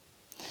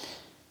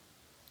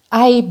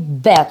I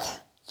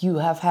bet you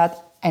have had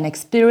an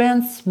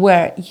experience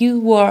where you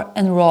were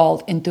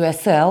enrolled into a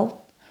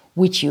sale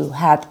which you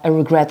had a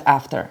regret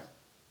after.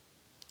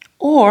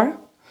 Or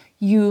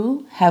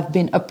you have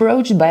been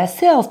approached by a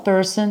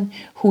salesperson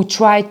who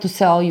tried to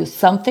sell you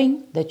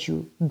something that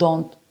you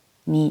don't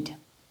need.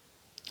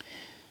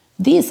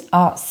 These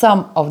are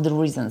some of the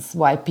reasons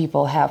why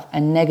people have a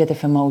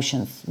negative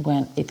emotions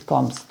when it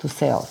comes to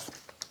sales.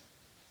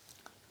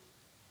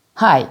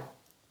 Hi,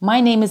 my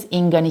name is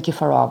Inga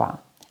Nikiforova,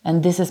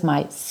 and this is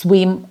my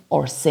Swim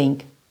or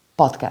Sink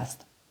podcast.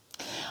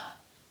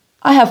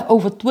 I have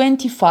over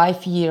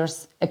 25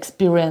 years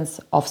experience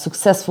of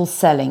successful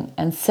selling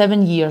and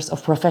 7 years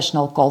of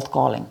professional cold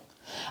calling.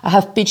 I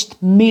have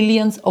pitched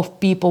millions of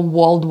people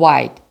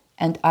worldwide,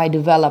 and I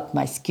developed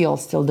my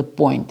skills till the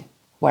point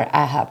where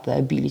I have the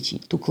ability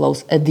to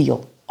close a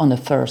deal on the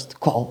first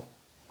call.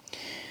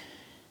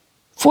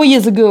 4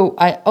 years ago,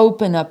 I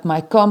opened up my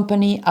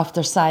company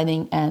after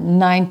signing a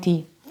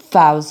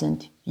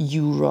 90,000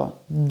 euro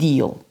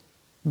deal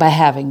by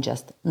having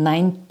just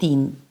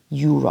 19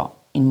 euro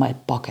in my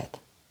pocket.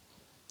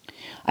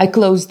 I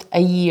closed a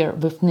year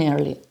with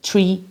nearly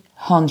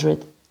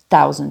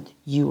 300,000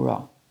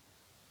 euro.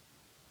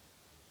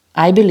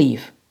 I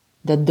believe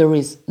that there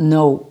is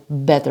no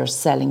better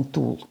selling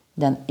tool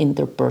than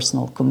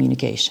interpersonal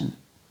communication.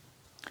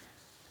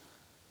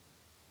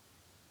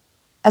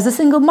 As a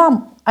single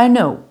mom, I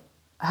know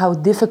how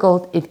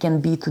difficult it can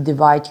be to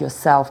divide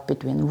yourself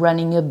between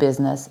running your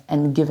business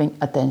and giving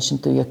attention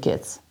to your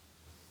kids.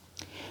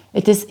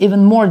 It is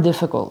even more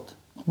difficult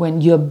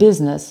when your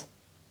business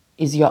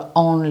is your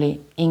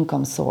only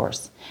income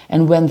source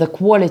and when the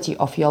quality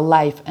of your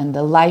life and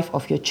the life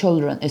of your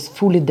children is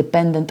fully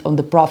dependent on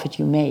the profit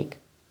you make.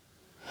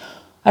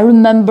 I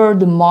remember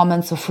the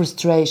moments of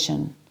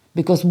frustration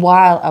because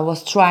while I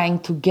was trying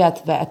to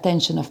get the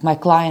attention of my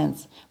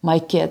clients, my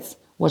kids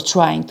were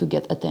trying to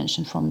get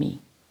attention from me.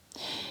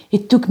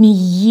 It took me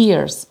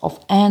years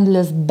of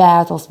endless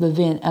battles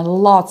within and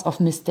lots of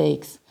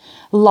mistakes,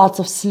 lots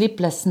of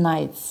sleepless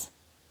nights,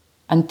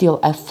 until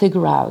I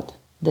figure out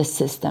the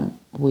system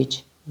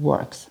which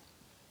works.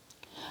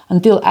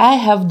 Until I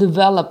have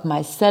developed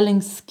my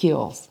selling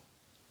skills.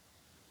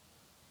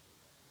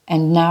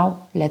 And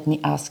now let me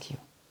ask you,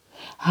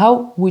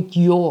 how would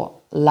your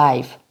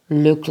life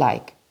look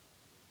like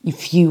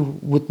if you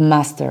would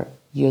master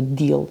your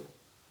deal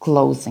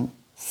closing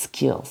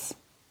skills,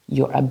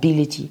 your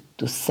ability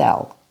to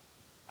sell?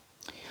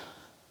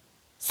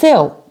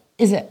 Sale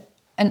is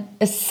an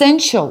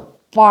essential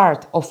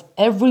part of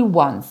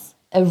everyone's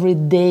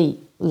everyday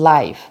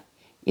life.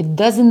 It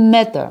doesn't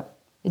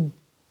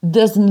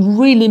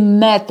really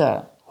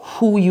matter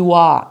who you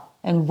are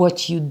and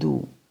what you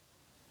do.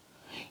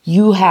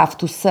 You have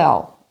to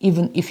sell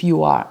even if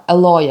you are a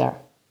lawyer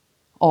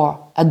or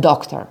a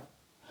doctor,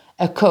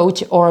 a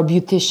coach or a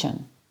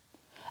beautician,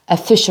 a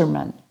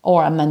fisherman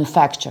or a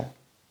manufacturer.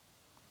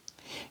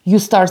 You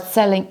start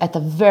selling at a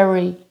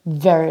very,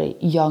 very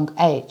young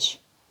age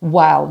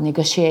while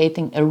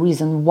negotiating a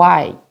reason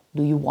why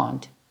do you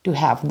want to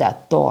have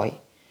that toy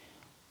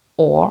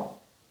or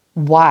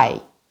why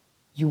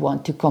you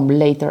want to come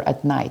later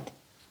at night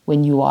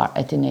when you are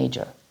a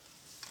teenager.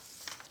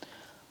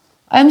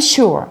 I'm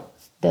sure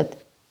that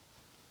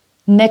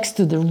next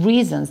to the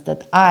reasons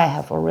that I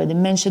have already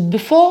mentioned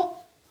before,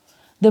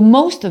 the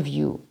most of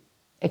you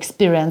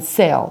experience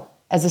sale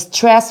as a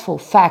stressful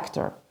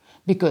factor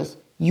because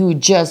you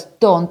just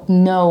don't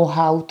know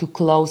how to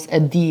close a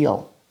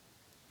deal,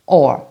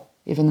 or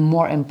even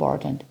more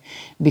important,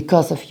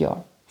 because of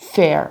your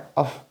fear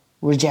of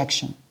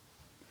rejection.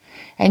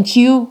 And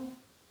you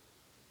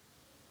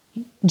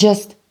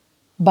just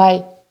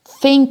by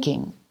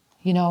thinking,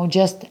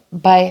 just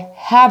by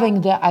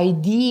having the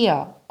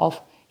idea of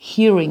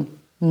hearing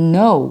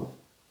no,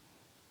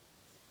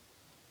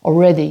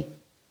 already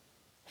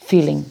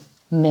feeling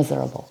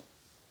miserable.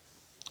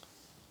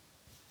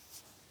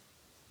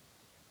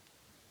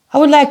 I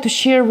would like to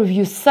share with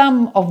you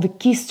some of the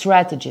key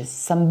strategies,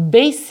 some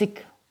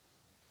basic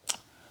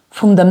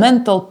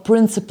fundamental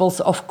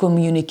principles of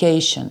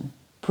communication,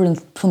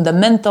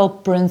 fundamental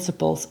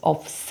principles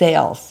of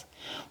sales,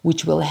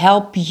 which will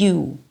help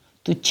you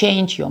to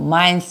change your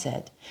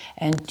mindset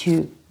and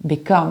to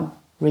become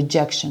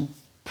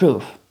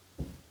rejection-proof.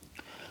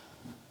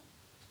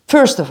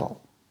 First of all,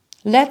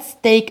 let's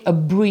take a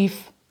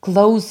brief,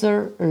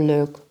 closer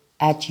look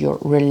at your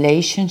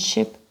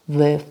relationship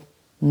with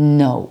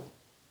no.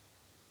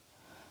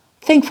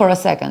 Think for a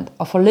second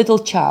of a little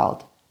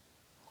child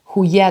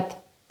who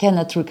yet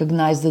cannot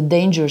recognize the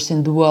dangers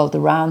in the world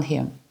around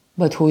him,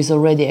 but who is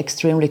already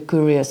extremely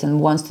curious and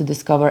wants to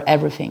discover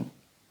everything.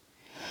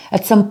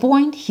 At some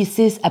point, he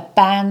sees a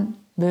pan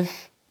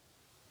with,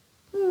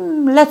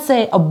 let's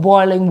say, a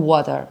boiling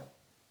water,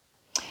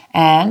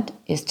 and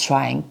is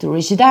trying to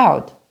reach it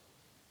out.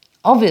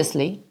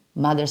 Obviously,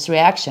 mother's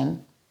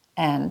reaction,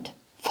 and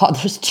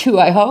father's too,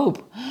 I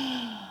hope,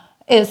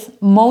 is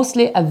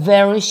mostly a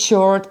very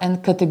short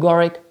and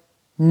categoric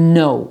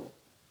no,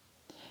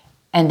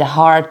 and a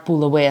hard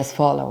pull away as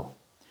follow.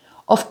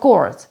 Of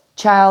course,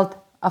 child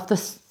after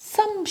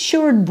some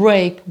short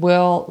break,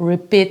 will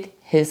repeat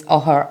his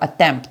or her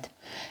attempt.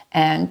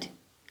 And,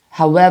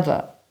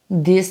 however,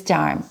 this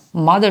time,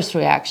 mother's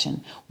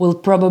reaction will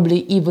probably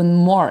even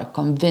more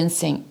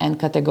convincing and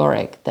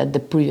categoric than the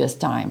previous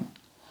time.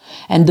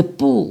 And the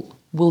pull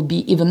will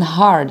be even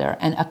harder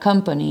and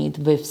accompanied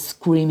with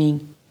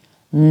screaming,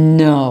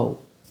 no.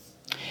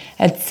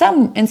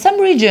 In some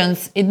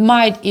regions, it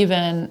might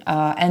even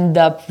end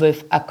up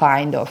with a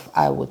kind of,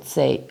 I would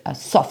say, a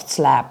soft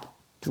slap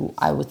to,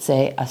 I would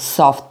say, a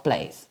soft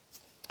place.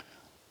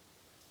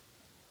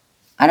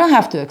 I don't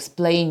have to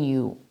explain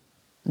you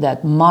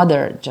that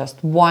mother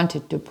just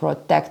wanted to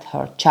protect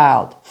her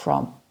child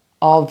from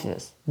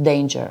obvious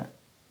danger.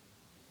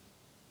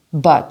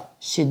 But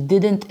she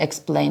didn't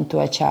explain to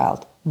a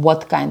child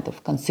what kind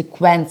of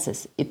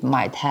consequences it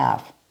might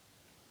have.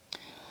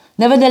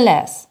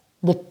 Nevertheless,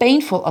 the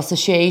painful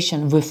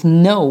association with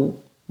no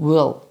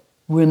will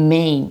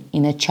remain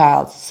in a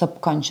child's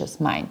subconscious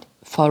mind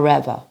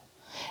forever.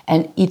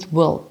 And it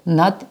will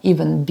not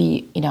even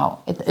be,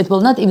 it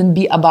will not even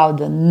be about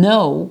the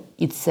no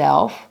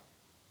itself,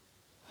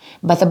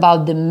 but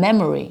about the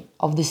memory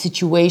of the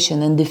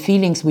situation and the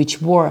feelings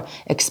which were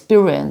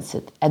experienced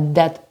at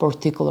that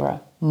particular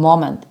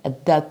moment,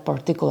 at that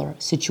particular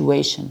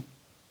situation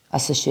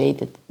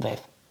associated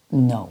with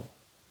no.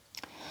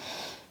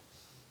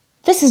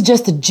 This is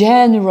just a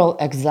general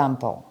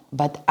example,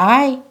 but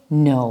I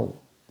know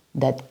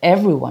that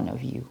every one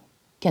of you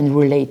can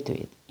relate to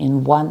it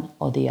in one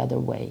or the other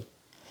way.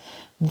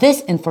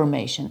 This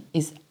information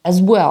is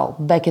as well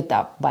backed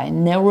up by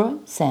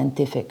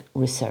neuroscientific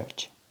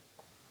research.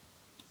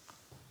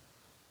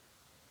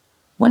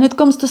 When it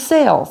comes to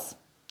sales,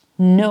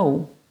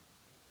 no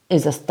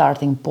is a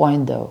starting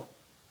point though.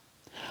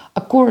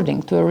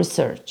 According to a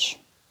research,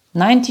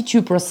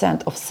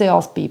 92% of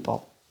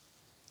salespeople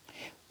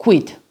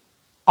quit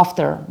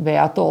after they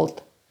are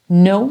told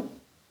no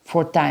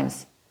 4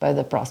 times by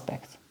the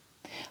prospect.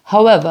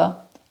 However,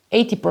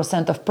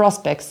 80% of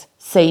prospects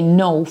say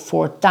no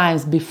 4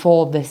 times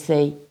before they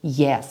say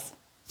yes.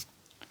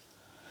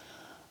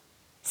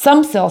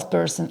 Some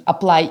salespersons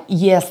apply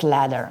yes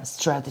ladder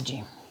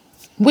strategy,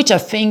 which I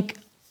think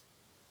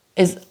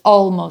is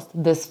almost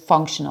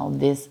dysfunctional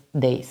these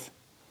days.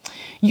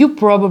 You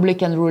probably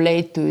can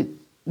relate to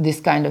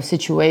this kind of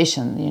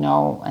situation,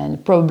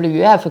 and probably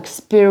you have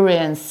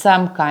experienced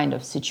some kind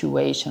of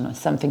situation or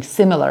something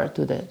similar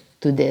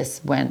to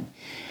this when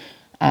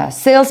a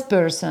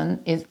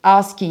salesperson is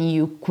asking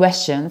you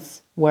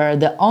questions where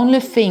the only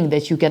thing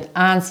that you can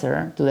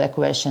answer to that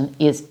question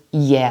is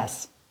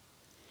yes.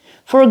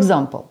 For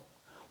example,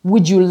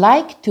 would you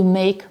like to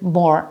make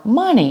more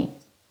money?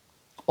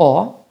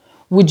 Or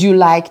would you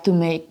like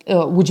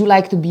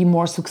to be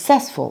more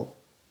successful?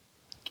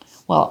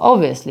 Well,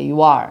 obviously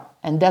you are,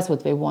 and that's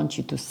what they want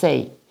you to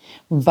say.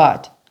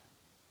 But,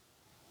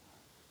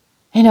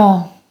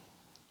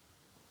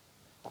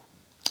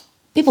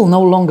 people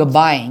no longer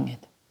buying it.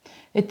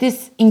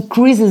 It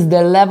increases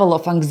their level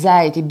of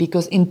anxiety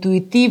because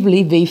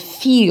intuitively they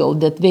feel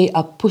that they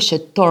are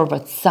pushed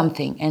towards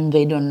something and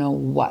they don't know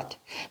what.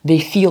 They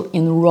feel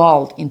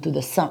enrolled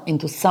into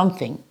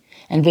something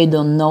and they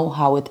don't know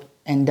how it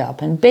end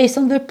up. And based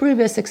on their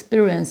previous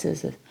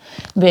experiences,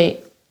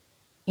 they,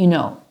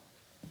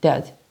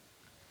 that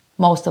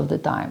most of the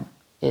time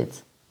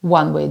it's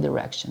one-way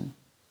direction.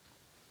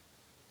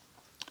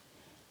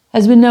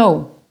 As we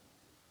know,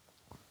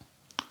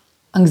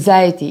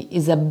 anxiety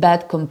is a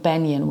bad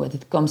companion when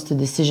it comes to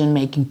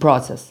decision-making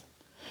process.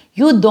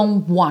 You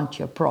don't want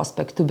your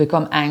prospect to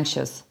become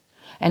anxious.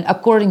 And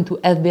according to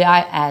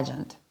FBI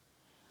agent,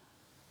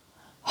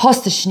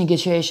 hostage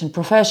negotiation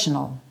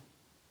professional,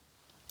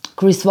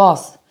 Chris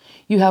Voss,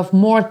 you have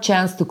more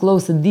chance to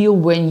close a deal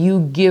when you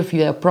give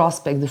your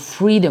prospect the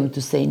freedom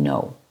to say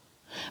no,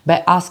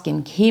 by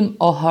asking him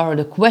or her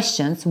the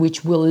questions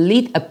which will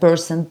lead a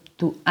person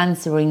to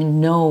answering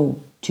no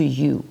to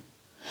you.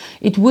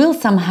 It will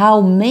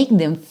somehow make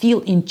them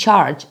feel in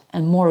charge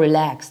and more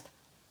relaxed,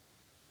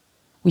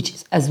 which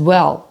is as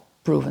well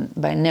proven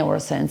by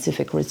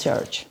neuroscientific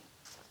research.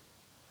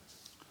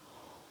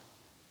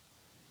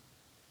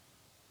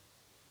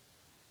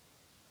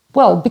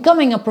 Well,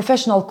 becoming a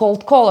professional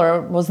cold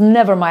caller was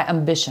never my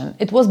ambition.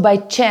 It was by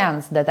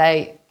chance that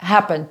I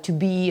happened to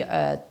be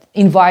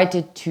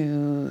invited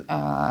to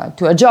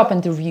a job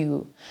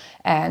interview.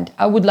 And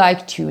I would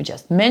like to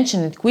just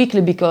mention it quickly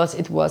because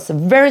it was a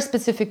very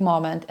specific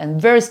moment and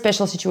very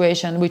special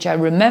situation, which I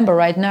remember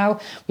right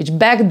now, which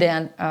back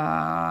then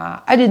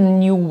I didn't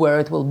knew where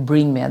it will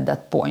bring me at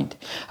that point.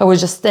 I was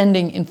just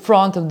standing in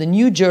front of the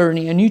new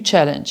journey, a new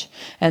challenge,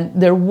 and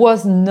there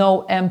was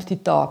no empty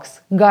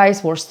talks.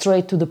 Guys were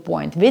straight to the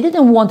point. They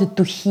didn't want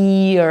to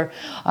hear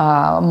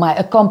my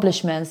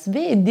accomplishments.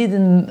 They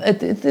didn't.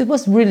 It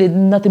was really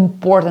not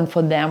important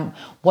for them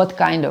what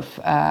kind of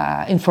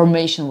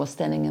information was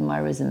standing in my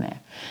resume.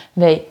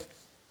 They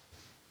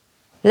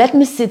let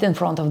me sit in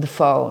front of the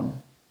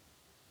phone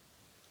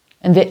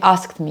and they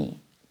asked me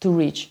to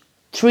reach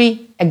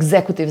 3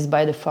 executives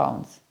by the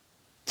phones,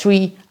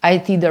 3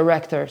 IT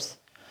directors,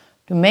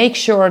 to make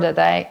sure that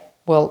I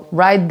will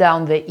write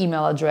down the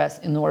email address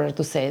in order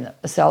to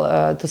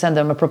send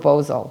them a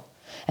proposal.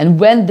 And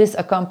when this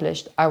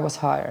accomplished, I was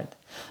hired.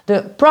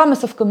 The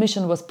promise of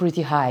commission was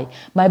pretty high.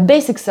 My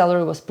basic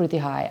salary was pretty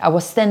high. I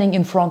was standing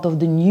in front of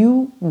the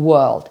new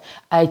world,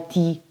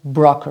 IT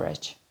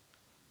brokerage.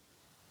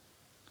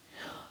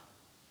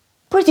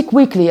 Pretty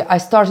quickly, I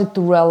started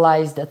to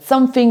realize that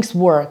some things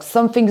work,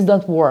 some things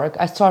don't work.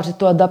 I started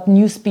to adopt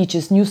new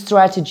speeches, new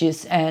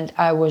strategies, and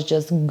I was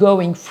just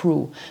going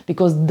through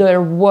because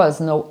there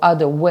was no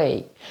other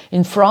way.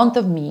 In front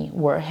of me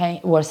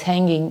was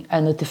hanging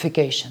a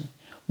notification.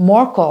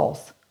 More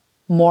calls,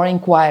 more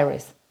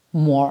inquiries,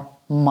 more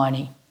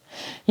money.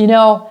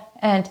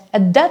 And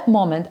at that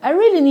moment, I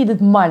really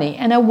needed money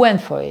and I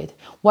went for it.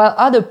 While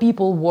other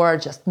people were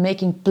just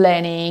making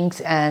plannings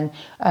and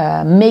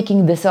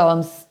making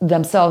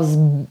themselves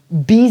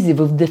busy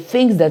with the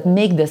things that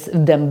make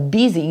them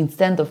busy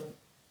instead of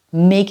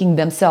making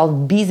themselves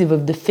busy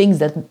with the things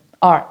that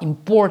are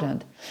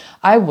important,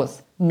 I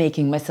was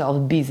making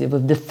myself busy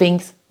with the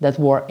things that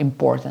were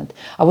important.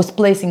 I was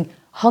placing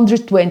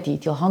 120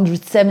 till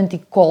 170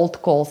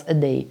 cold calls a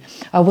day.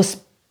 I was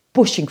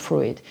pushing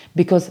through it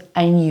because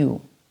I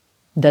knew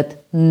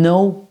that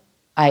no,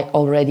 I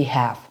already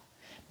have,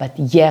 but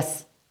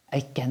yes, I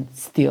can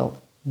still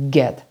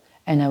get,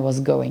 and I was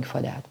going for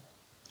that.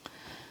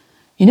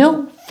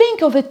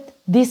 Think of it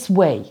this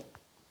way.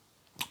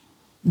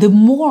 The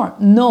more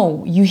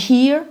no you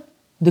hear,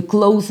 the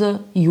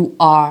closer you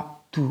are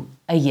to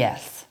a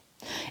yes.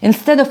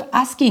 Instead of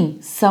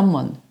asking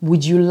someone,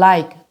 would you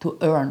like to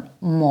earn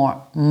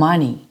more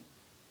money?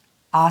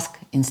 Ask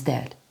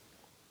instead,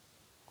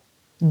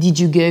 did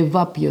you give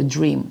up your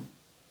dream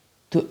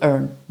to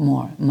earn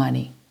more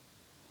money?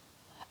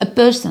 A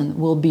person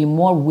will be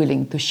more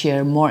willing to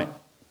share more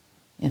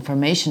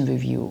information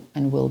with you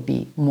and will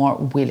be more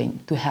willing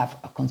to have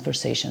a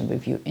conversation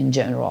with you in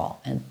general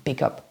and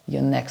pick up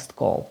your next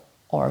call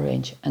or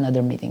arrange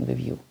another meeting with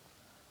you.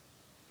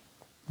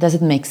 Does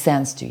it make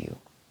sense to you?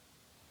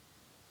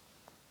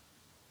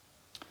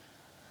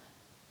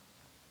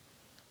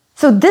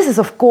 So this is,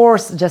 of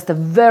course, just a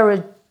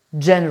very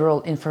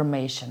general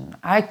information.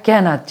 I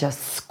cannot just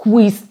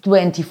squeeze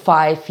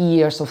 25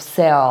 years of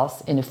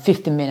sales in a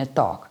 50-minute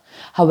talk.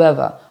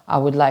 However, I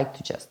would like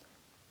to just,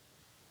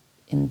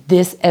 in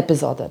this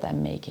episode that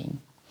I'm making,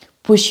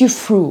 push you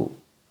through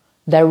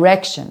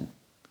direction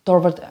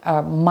toward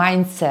a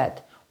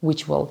mindset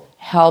which will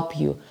help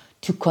you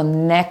to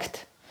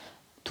connect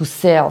to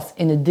sales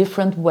in a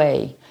different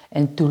way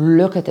and to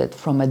look at it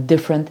from a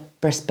different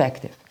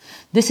perspective.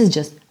 This is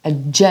just a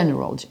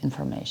general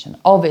information.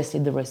 Obviously,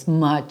 there is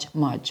much,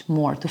 much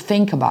more to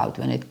think about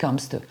when it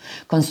comes to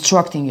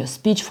constructing your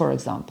speech, for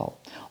example,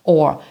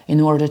 or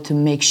in order to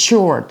make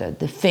sure that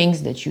the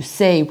things that you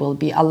say will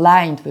be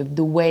aligned with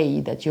the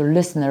way that your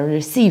listener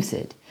receives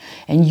it.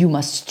 And you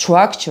must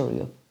structure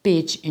your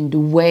pitch in the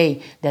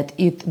way that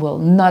it will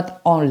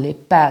not only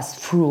pass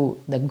through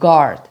the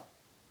guard,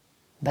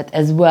 but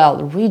as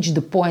well reach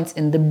the points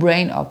in the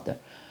brain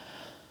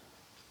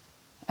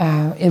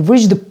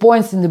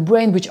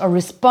which are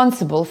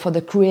responsible for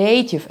the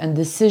creative and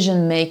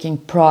decision-making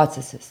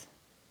processes.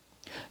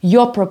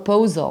 Your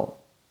proposal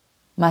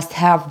must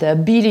have the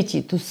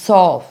ability to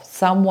solve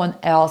someone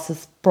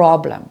else's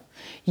problem.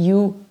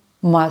 You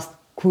must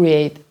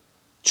create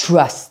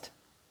trust.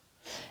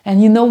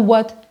 And you know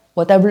what?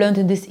 What I've learned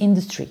in this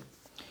industry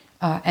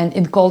and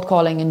in cold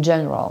calling in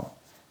general,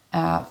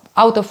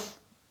 out of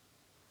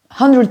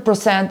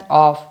 100%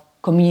 of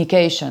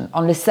communication,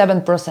 only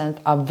 7%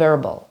 are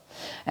verbal.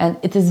 And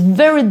it is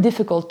very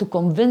difficult to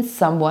convince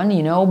someone,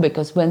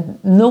 because when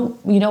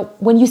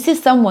you see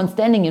someone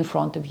standing in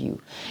front of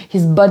you,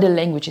 his body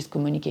language is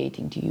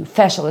communicating to you,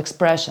 facial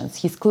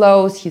expressions, his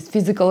clothes, his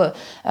physical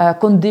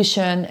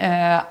condition,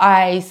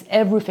 eyes,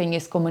 everything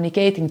is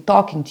communicating,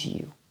 talking to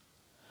you.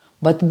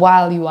 But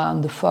while you are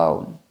on the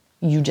phone,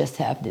 you just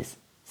have this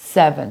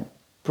 7%,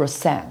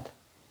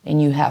 and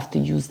you have to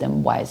use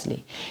them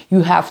wisely.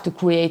 You have to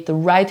create the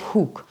right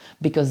hook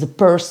because the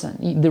person,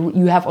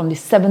 you have only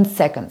 7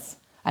 seconds.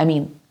 I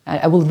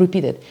will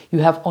repeat it. You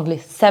have only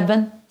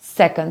 7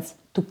 seconds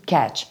to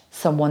catch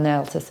someone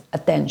else's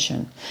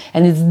attention.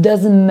 And it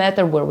doesn't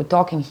matter where we're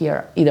talking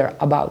here, either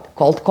about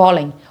cold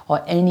calling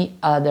or any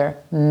other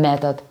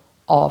method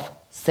of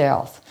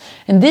sales.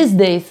 And these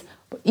days,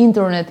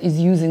 internet is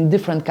using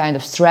different kind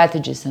of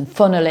strategies and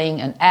funneling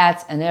and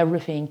ads and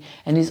everything,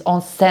 and it's all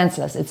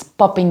senseless. It's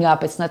popping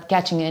up, it's not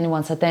catching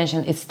anyone's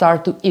attention. It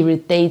starts to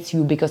irritate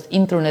you because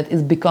internet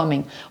is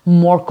becoming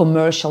more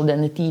commercial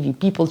than the TV.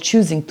 People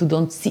choosing to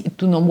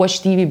not watch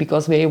TV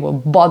because they were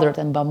bothered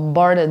and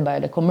bombarded by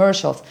the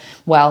commercials,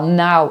 while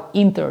now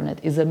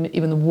internet is an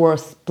even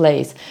worse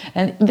place.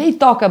 And they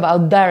talk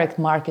about direct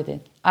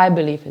marketing. I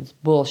believe it's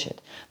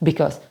bullshit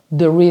because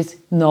there is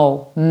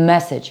no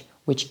message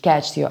which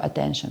catches your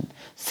attention.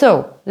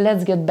 So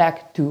let's get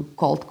back to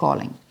cold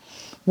calling.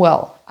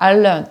 Well, I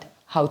learned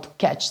how to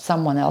catch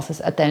someone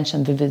else's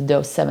attention within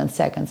those 7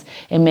 seconds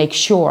and make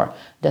sure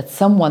that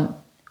someone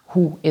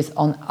who is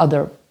on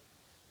other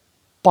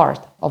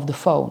part of the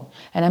phone.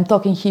 And I'm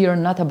talking here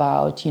not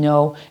about,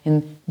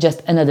 in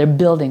just another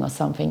building or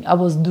something. I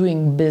was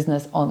doing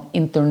business on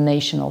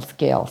international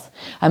scales.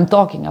 I'm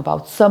talking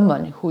about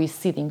someone who is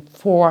sitting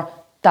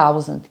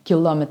 4,000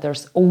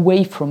 kilometers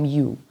away from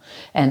you.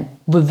 And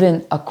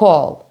within a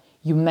call,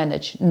 you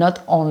manage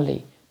not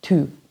only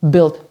to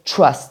build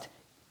trust,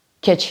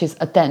 catch his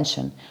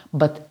attention,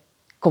 but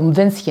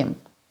convince him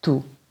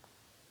to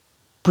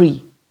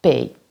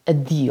prepay a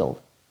deal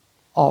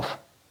of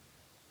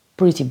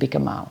pretty big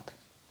amount.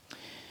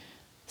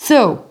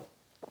 So,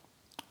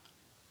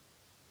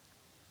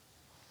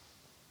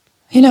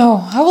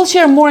 I will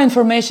share more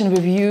information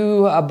with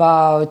you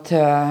about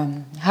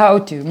how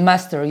to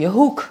master your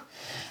hook,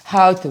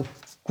 how to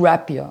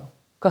grab your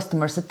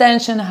customer's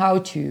attention, how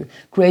to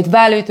create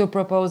value to a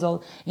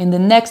proposal in the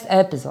next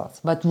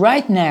episodes. But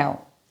right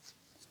now,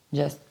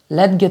 just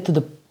let's get to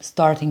the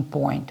starting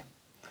point.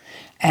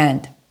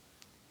 And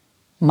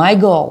my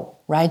goal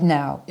right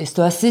now is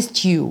to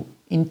assist you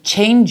in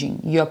changing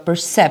your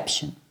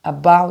perception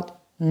about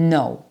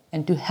no,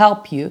 and to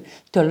help you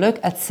to look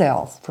at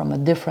sales from a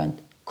different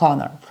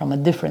corner, from a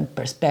different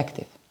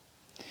perspective.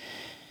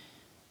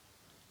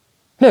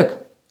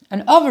 Look,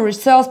 an average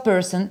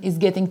salesperson is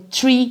getting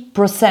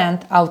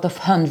 3% out of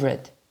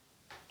 100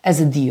 as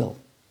a deal.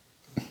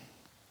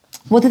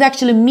 What it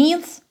actually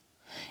means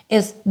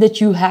is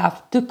that you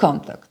have to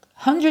contact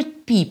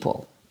 100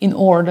 people in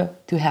order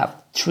to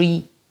have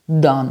 3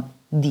 done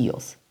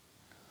deals.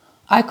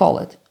 I call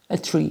it a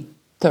 3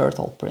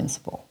 turtle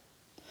principle,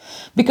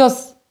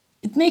 because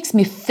it makes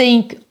me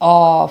think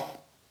of,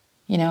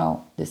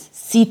 these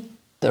sea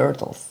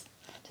turtles,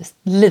 just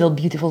little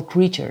beautiful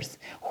creatures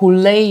who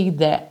lay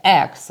their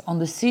eggs on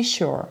the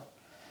seashore,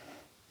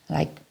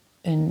 like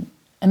in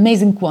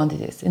amazing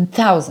quantities, in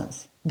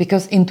thousands,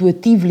 because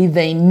intuitively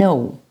they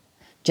know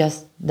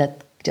just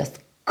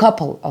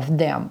couple of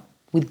them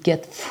will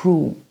get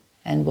through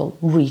and will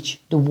reach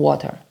the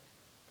water.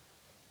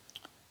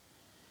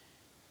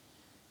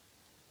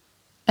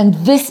 And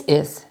this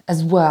is,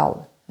 as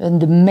well,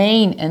 the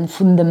main and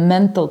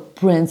fundamental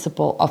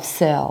principle of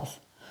sales.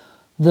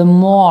 The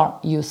more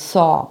you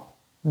sow,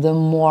 the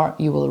more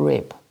you will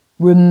reap.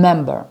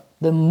 Remember,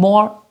 the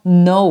more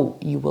no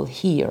you will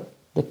hear,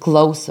 the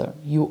closer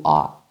you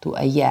are to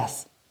a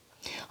yes.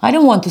 I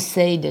don't want to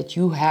say that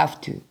you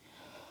have to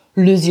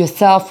lose your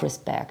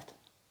self-respect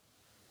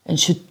and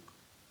should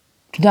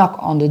knock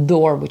on the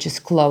door which is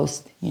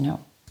closed,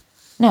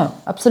 No,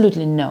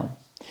 absolutely no.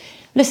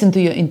 Listen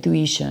to your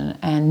intuition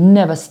and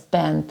never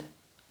spend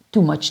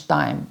too much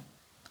time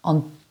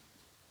on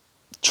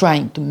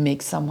trying to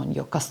make someone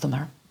your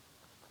customer.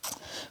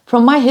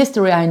 From my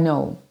history, I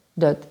know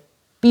that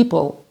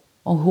people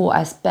on who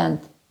I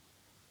spent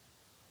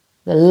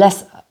the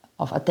less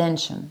of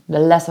attention, the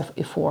less of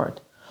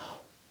effort,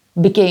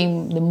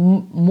 became the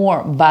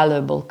more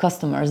valuable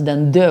customers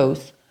than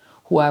those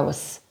who I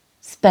was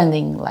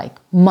spending like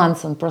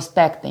months on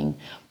prospecting,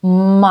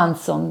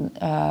 months on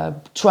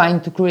trying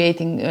to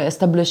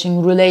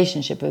establishing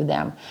relationship with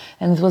them.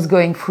 And it was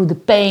going through the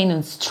pain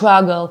and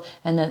struggle.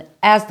 And then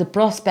as the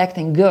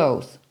prospecting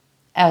goes,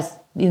 as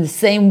in the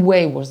same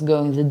way was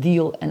going the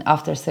deal and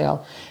after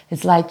sale,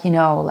 it's like,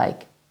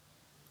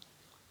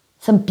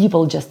 some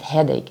people just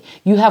headache.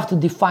 You have to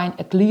define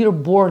a clear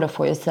border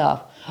for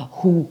yourself,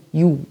 who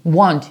you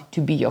want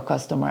to be your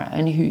customer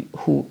and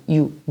who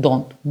you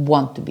don't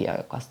want to be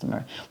your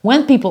customer.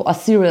 When people are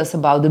serious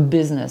about the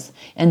business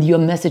and your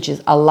message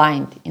is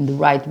aligned in the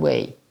right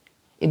way,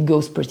 it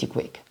goes pretty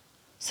quick.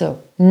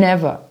 So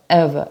never,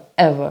 ever,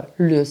 ever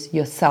lose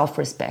your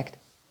self-respect.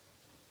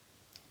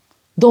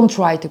 Don't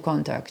try to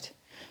contact,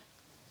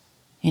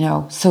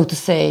 so to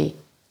say,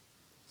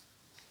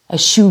 a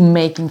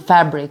shoemaking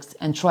fabrics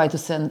and try to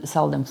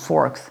sell them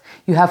forks.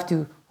 You have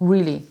to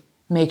really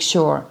make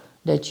sure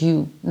that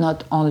you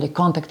not only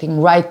contacting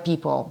right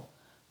people,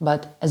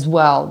 but as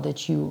well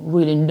that you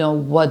really know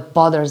what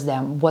bothers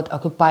them, what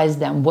occupies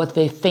them, what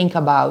they think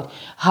about,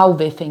 how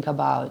they think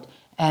about,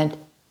 and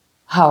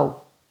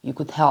how you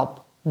could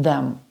help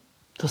them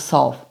to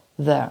solve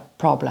their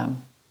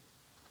problem.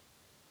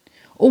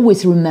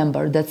 Always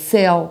remember that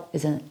sale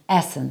is an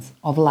essence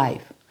of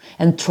life,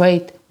 and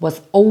trade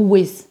was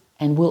always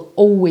and will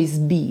always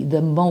be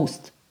the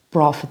most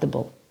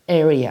profitable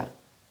area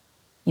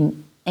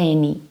in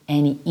any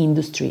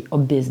industry or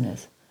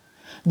business.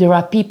 There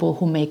are people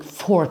who make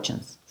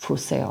fortunes through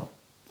sale.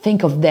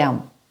 Think of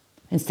them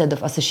instead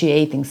of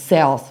associating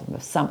sales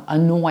with some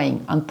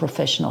annoying,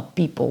 unprofessional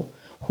people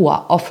who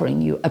are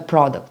offering you a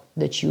product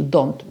that you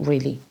don't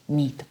really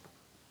need.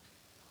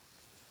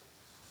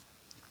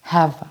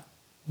 Have a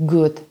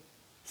good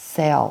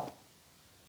sale